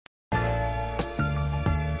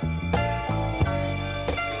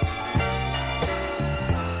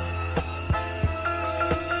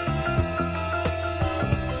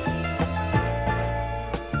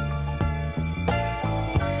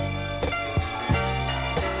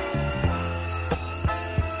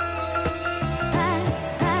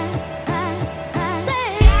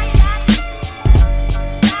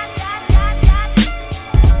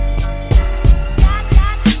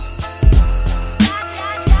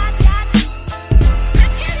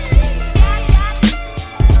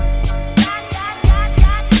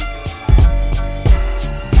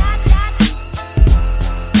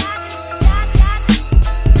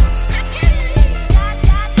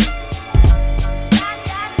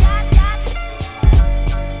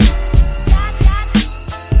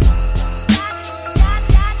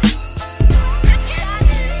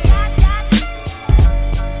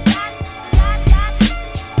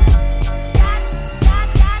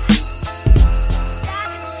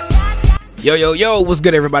Yo, yo, yo, what's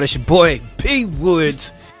good, everybody? It's your boy, P.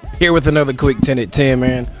 Woods, here with another quick 10 at 10,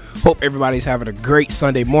 man. Hope everybody's having a great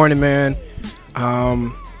Sunday morning, man.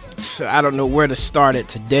 I don't know where to start it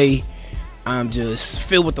today. I'm just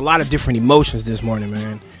filled with a lot of different emotions this morning,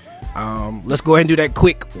 man. Let's go ahead and do that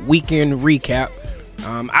quick weekend recap.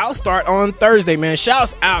 I'll start on Thursday, man.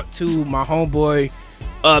 Shouts out to my homeboy,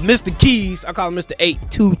 Mr. Keys. I call him Mr.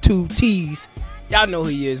 822 T's. Y'all know who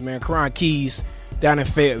he is, man. Karan Keys down in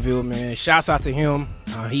Fayetteville, man. Shouts out to him.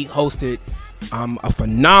 He hosted a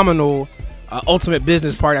phenomenal Ultimate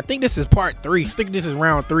Business Party. I think this is part 3. I think this is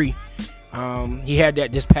round 3. He had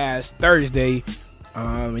that this past Thursday.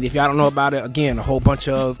 And if y'all don't know about it, again, a whole bunch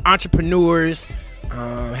of entrepreneurs.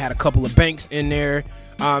 Had a couple of banks in there.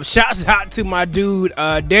 Shouts out to my dude,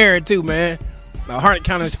 Darren, too, man. Harnett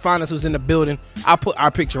County's finest was in the building. I'll put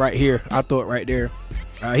our picture right here. I'll throw it right there.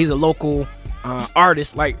 He's a local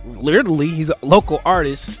artist, like literally, he's a local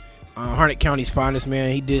artist. Harnett County's finest,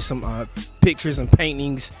 man. He did some pictures and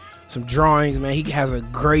paintings, some drawings, man. He has a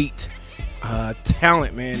great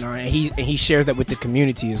talent, man. And he shares that with the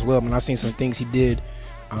community as well, man. I've seen some things he did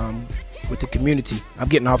with the community. I'm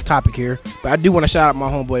getting off topic here, but I do want to shout out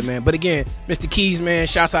my homeboy, man. But again, Mr. Keys, man,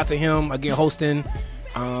 shouts out to him again, hosting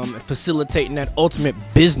and facilitating that Ultimate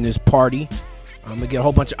Business Party. Again, a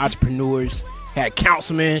whole bunch of entrepreneurs. Had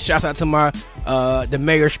councilmen. Shouts out to my the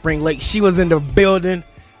mayor Spring Lake. She was in the building.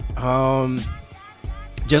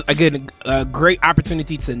 Just again, a great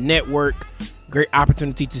opportunity to network. Great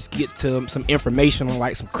opportunity to get to some information on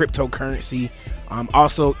like some cryptocurrency.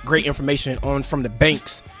 Also, great information on from the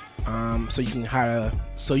banks.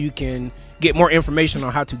 So you can get more information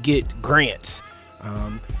on how to get grants.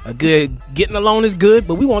 Getting a loan is good,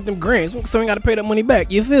 but we want them grants, so we got to pay that money back.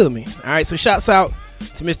 You feel me? All right. So shouts out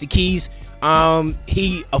to Mr. Keys.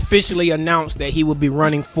 He officially announced that he will be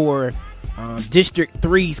running for District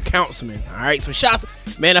 3's councilman. All right. So shouts,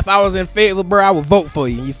 man. If I was in Fayetteville, bro, I would vote for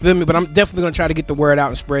you. You feel me? But I'm definitely gonna try to get the word out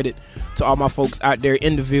and spread it to all my folks out there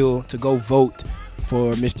in the Ville to go vote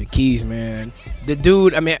for Mr. Keys, man. The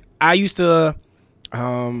dude. I mean, I used to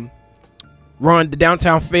run the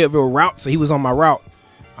downtown Fayetteville route, so he was on my route.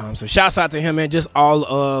 So shouts out to him, man. Just all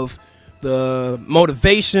of the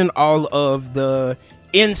motivation, all of the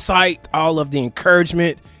insight, all of the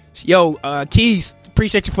encouragement. Yo, Keys,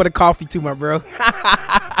 appreciate you for the coffee too, my bro.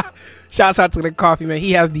 Shouts out to the coffee, man.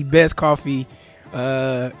 He has the best coffee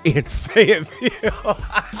in Fayetteville.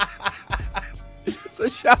 So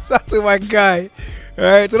shouts out to my guy. All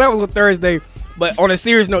right, so that was on Thursday. But on a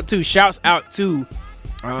serious note too, shouts out to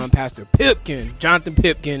Pastor Pipkin, Jonathan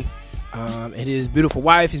Pipkin, and his beautiful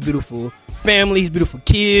wife, his beautiful family, his beautiful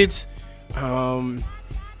kids, in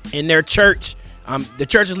their church. The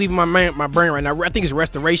church is leaving my brain right now. I think it's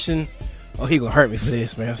Restoration. Oh, he gonna hurt me for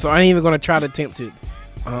this, man. So I ain't even gonna try to attempt it.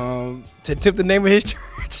 To attempt the name of his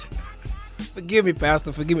church. Forgive me,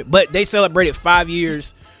 Pastor. Forgive me. But they celebrated 5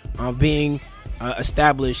 years being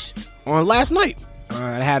established on last night.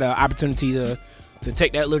 I had an opportunity to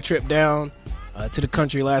take that little trip down to the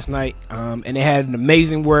country last night, and they had an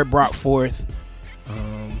amazing word brought forth.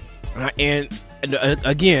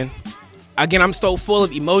 Again, I'm so full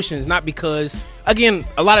of emotions, not because, again,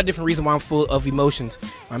 a lot of different reasons why I'm full of emotions.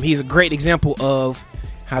 He's a great example of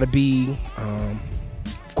how to be,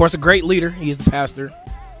 of course, a great leader. He is the pastor.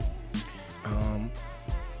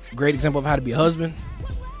 Great example of how to be a husband.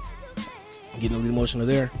 I'm getting a little emotional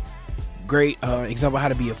there. Great example of how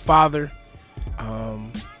to be a father.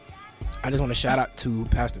 I just want to shout out to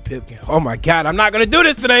Pastor Pipkin. Oh my God, I'm not going to do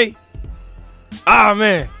this today. Oh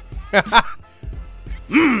man.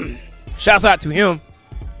 Shouts out to him.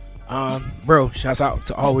 Bro, shouts out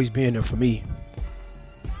to always being there for me.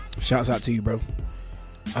 Shouts out to you, bro.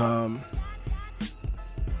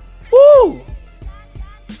 Woo!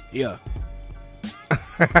 Yeah.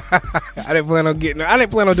 I didn't plan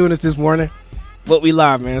on doing this morning. But we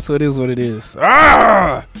live, man, so it is what it is.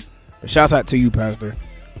 But shouts out to you, Pastor.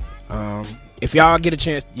 If y'all get a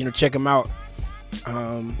chance, check him out.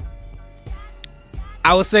 I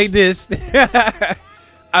will say this.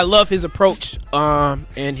 I love his approach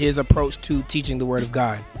and his approach to teaching the Word of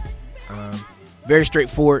God. Very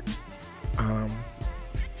straightforward.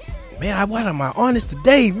 Man, what am I on this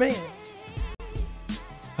today, man?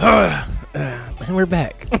 And we're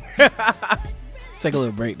back. Take a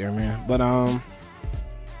little break there, man. But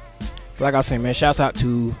like I was saying, man, shouts out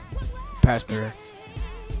to Pastor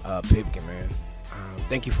Pipkin, man.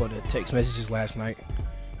 Thank you for the text messages last night,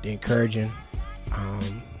 the encouraging.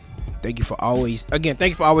 Thank you for always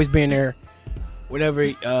being there whenever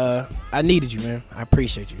I needed you, man. I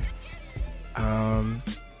appreciate you.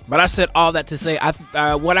 But I said all that to say,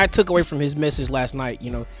 what I took away from his message last night,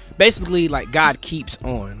 basically, like, God keeps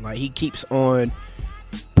on. Like, he keeps on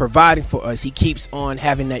providing for us. He keeps on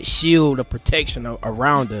having that shield of protection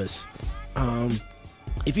around us.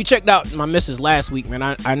 If you checked out my message last week, man,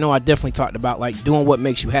 I know I definitely talked about, like, doing what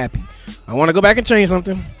makes you happy. I want to go back and change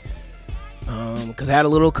something. Because I had a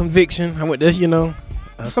little conviction. I went this,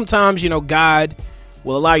 sometimes, God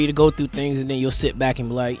will allow you to go through things, and then you'll sit back and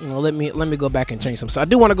be like, let me go back and change something. So I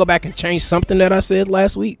do want to go back and change something that I said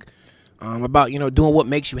last week about, doing what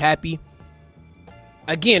makes you happy.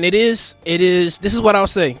 Again, this is what I'll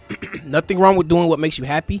say. Nothing wrong with doing what makes you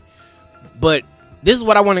happy, but this is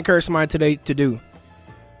what I want to encourage somebody today to do.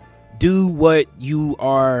 Do what you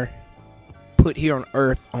are put here on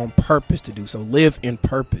earth on purpose to do. So live in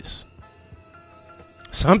purpose.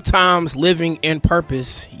 Sometimes living in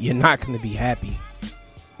purpose, you're not going to be happy.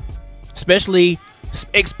 Especially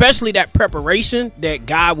that preparation that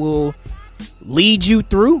God will lead you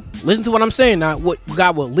through. Listen to what I'm saying now. What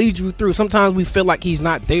God will lead you through. Sometimes we feel like he's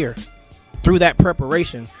not there through that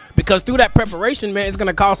preparation. Because through that preparation, man, it's going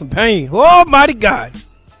to cause some pain. Oh, mighty God.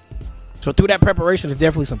 So through that preparation, there's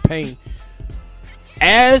definitely some pain.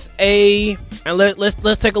 And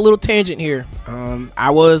let's take a little tangent here.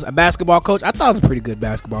 I was a basketball coach. I thought I was a pretty good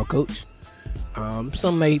basketball coach.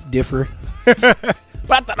 Some may differ.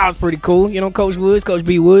 But I thought that was pretty cool. Coach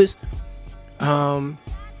B. Woods.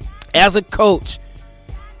 As a coach,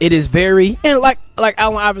 it is very, and like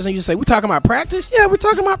Allen Iverson used to say, we're talking about practice. Yeah, we're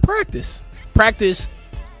talking about practice. Practice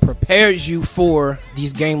prepares you for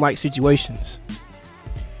these game-like situations.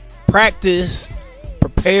 Practice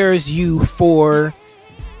prepares you for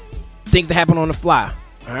things that happen on the fly.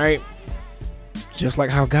 All right. Just like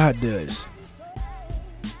how God does.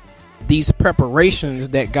 These preparations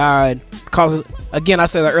that God causes, again, I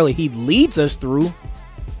said that earlier, he leads us through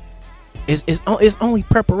is only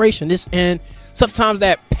preparation. And sometimes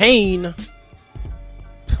that pain,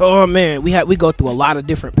 oh man, we go through a lot of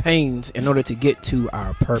different pains in order to get to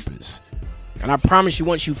our purpose. And I promise you,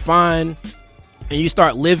 once you find and you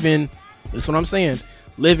start living, that's what I'm saying,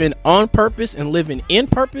 living on purpose and living in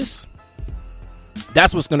purpose,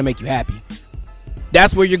 that's what's going to make you happy.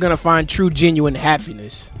 That's where you're going to find true, genuine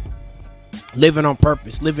happiness. Living on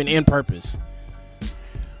purpose, living in purpose.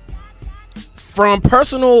 From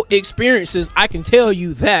personal experiences, I can tell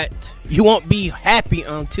you that you won't be happy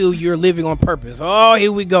until you're living on purpose. Oh,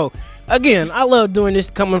 here we go. Again, I love doing this,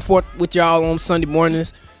 coming forth with y'all on Sunday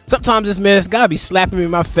mornings. Sometimes this mess gotta be slapping me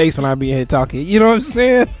in my face when I be in here talking. You know what I'm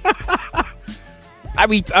saying? I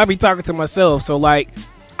be talking to myself. So like,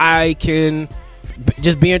 I can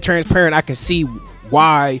just being transparent. I can see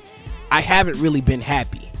why I haven't really been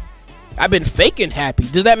happy. I've been faking happy.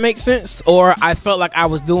 Does that make sense? Or I felt like I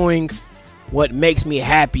was doing what makes me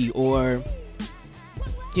happy, or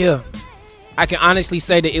yeah, I can honestly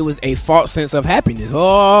say that it was a false sense of happiness.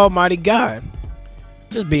 Oh, mighty God.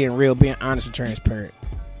 Just being real, being honest and transparent.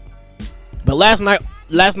 But last night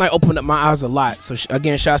opened up my eyes a lot. So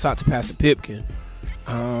again, shouts out to Pastor Pipkin.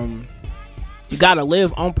 You got to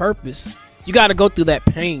live on purpose. You got to go through that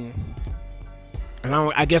pain. And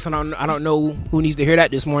I don't know who needs to hear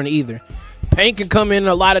that this morning either. Pain can come in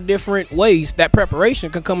a lot of different ways. That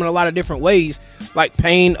preparation can come in a lot of different ways. Like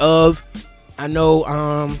pain of, I know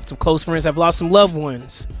some close friends have lost some loved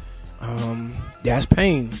ones. That's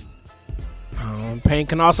pain. Pain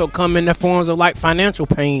can also come in the forms of like financial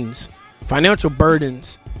pains, financial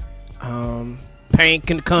burdens. Pain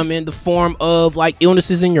can come in the form of like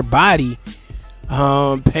illnesses in your body.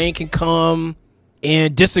 Pain can come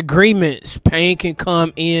in disagreements. Pain can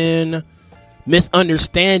come in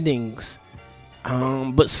misunderstandings.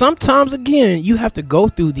 But sometimes, again, you have to go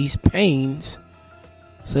through these pains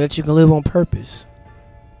so that you can live on purpose.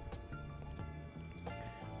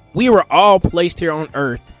 We were all placed here on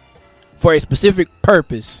earth for a specific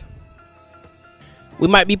purpose. We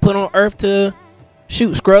might be put on earth to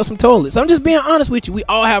scrub some toilets. I'm just being honest with you. We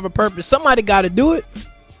all have a purpose. Somebody got to do it.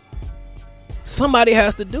 Somebody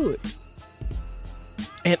has to do it.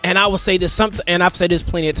 And I will say this, and I've said this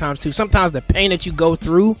plenty of times too. Sometimes the pain that you go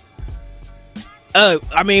through,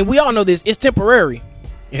 we all know this, it's temporary.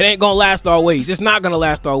 It ain't gonna last always. It's not gonna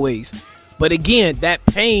last always. But again, that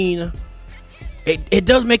pain, it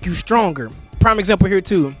does make you stronger. Prime example here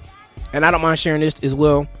too, and I don't mind sharing this as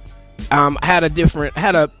well. I had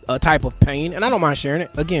a type of pain, and I don't mind sharing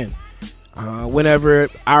it. Again, whenever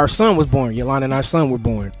our son was born, Yolanda and our son were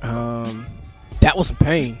born, that was some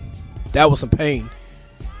pain.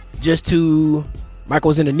 Michael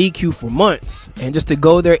was in the NICU for months, and just to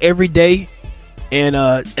go there every day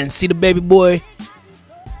and see the baby boy,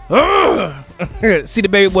 See the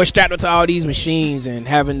baby boy strapped to all these machines and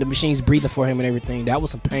having the machines breathing for him and everything. That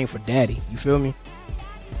was some pain for daddy. You feel me?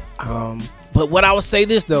 But what I would say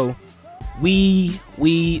this though,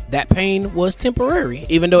 that pain was temporary.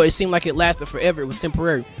 Even though it seemed like it lasted forever, it was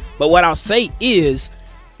temporary. But what I'll say is,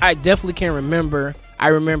 I definitely can remember. I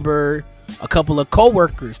remember a couple of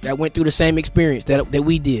coworkers that went through the same experience that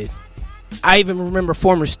we did. I even remember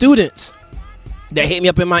former students that hit me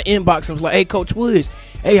up in my inbox and was like, "Hey, Coach Woods,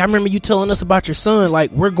 hey, I remember you telling us about your son.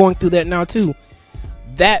 Like, we're going through that now too."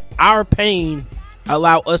 That our pain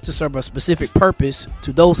allow us to serve a specific purpose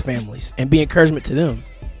to those families and be encouragement to them.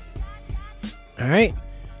 All right.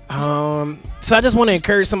 So I just want to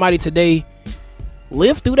encourage somebody today: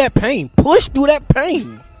 live through that pain, push through that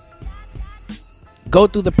pain, go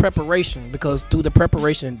through the preparation, because through the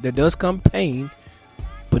preparation there does come pain,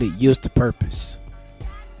 but it yields to purpose.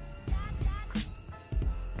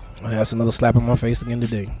 That's another slap on my face again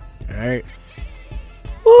today. All right.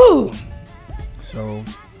 Woo. So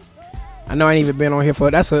I know I ain't even been on here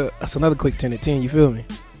for that's another quick 10 at 10. You feel me?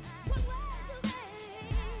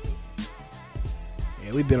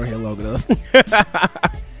 Yeah, we've been on here long enough.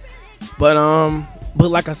 But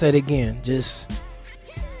like I said again, just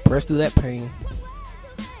press through that pain,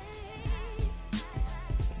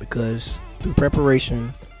 because through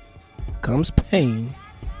preparation comes pain,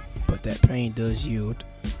 but that pain does yield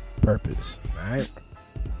purpose. All right.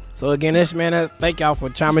 So again, thank y'all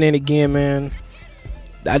for chiming in again, man.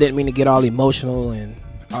 I didn't mean to get all emotional and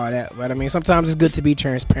all that, but I mean, sometimes it's good to be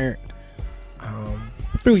transparent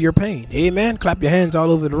through your pain. Amen. Clap your hands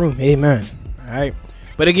all over the room. Amen. All right.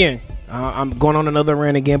 But again, I'm going on another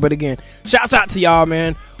rant again. But again, shouts out to y'all,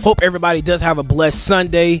 man. Hope everybody does have a blessed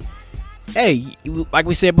Sunday. Hey, like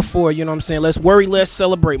we said before, you know what I'm saying? Let's worry less,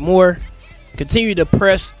 celebrate more. Continue to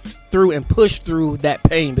press through and push through that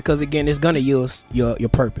pain, because again, it's gonna yield your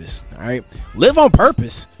purpose. All right. Live on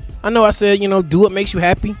purpose. I know I said, do what makes you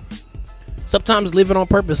happy. Sometimes living on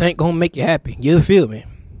purpose ain't gonna make you happy. You feel me?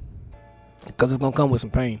 Because it's gonna come with some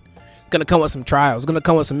pain. It's gonna come with some trials. It's gonna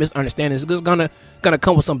come with some misunderstandings. It's gonna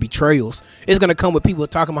come with some betrayals. It's gonna come with people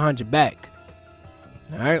talking behind your back.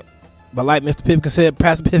 All right. But like Pastor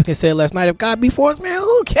Pipkin said last night, if God be for us, man,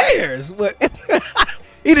 who cares? But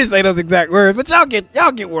he didn't say those exact words, but y'all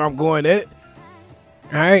get where I'm going at it.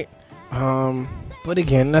 All right. But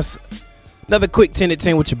again, that's another quick 10 at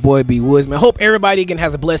 10 with your boy B Woods, man. Hope everybody again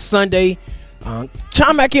has a blessed Sunday.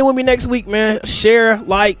 Chime back in with me next week, man. Share,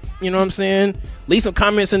 like, you know what I'm saying? Leave some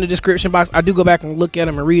comments in the description box. I do go back and look at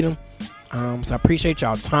them and read them. So I appreciate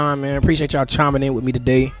y'all time, man. Appreciate y'all chiming in with me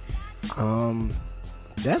today.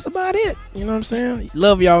 That's about it. You know what I'm saying?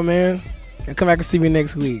 Love y'all, man. And come back and see me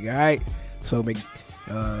next week. All right. So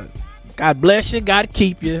God bless you. God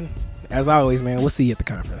keep you. As always, man, we'll see you at the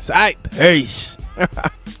conference. All right. Peace.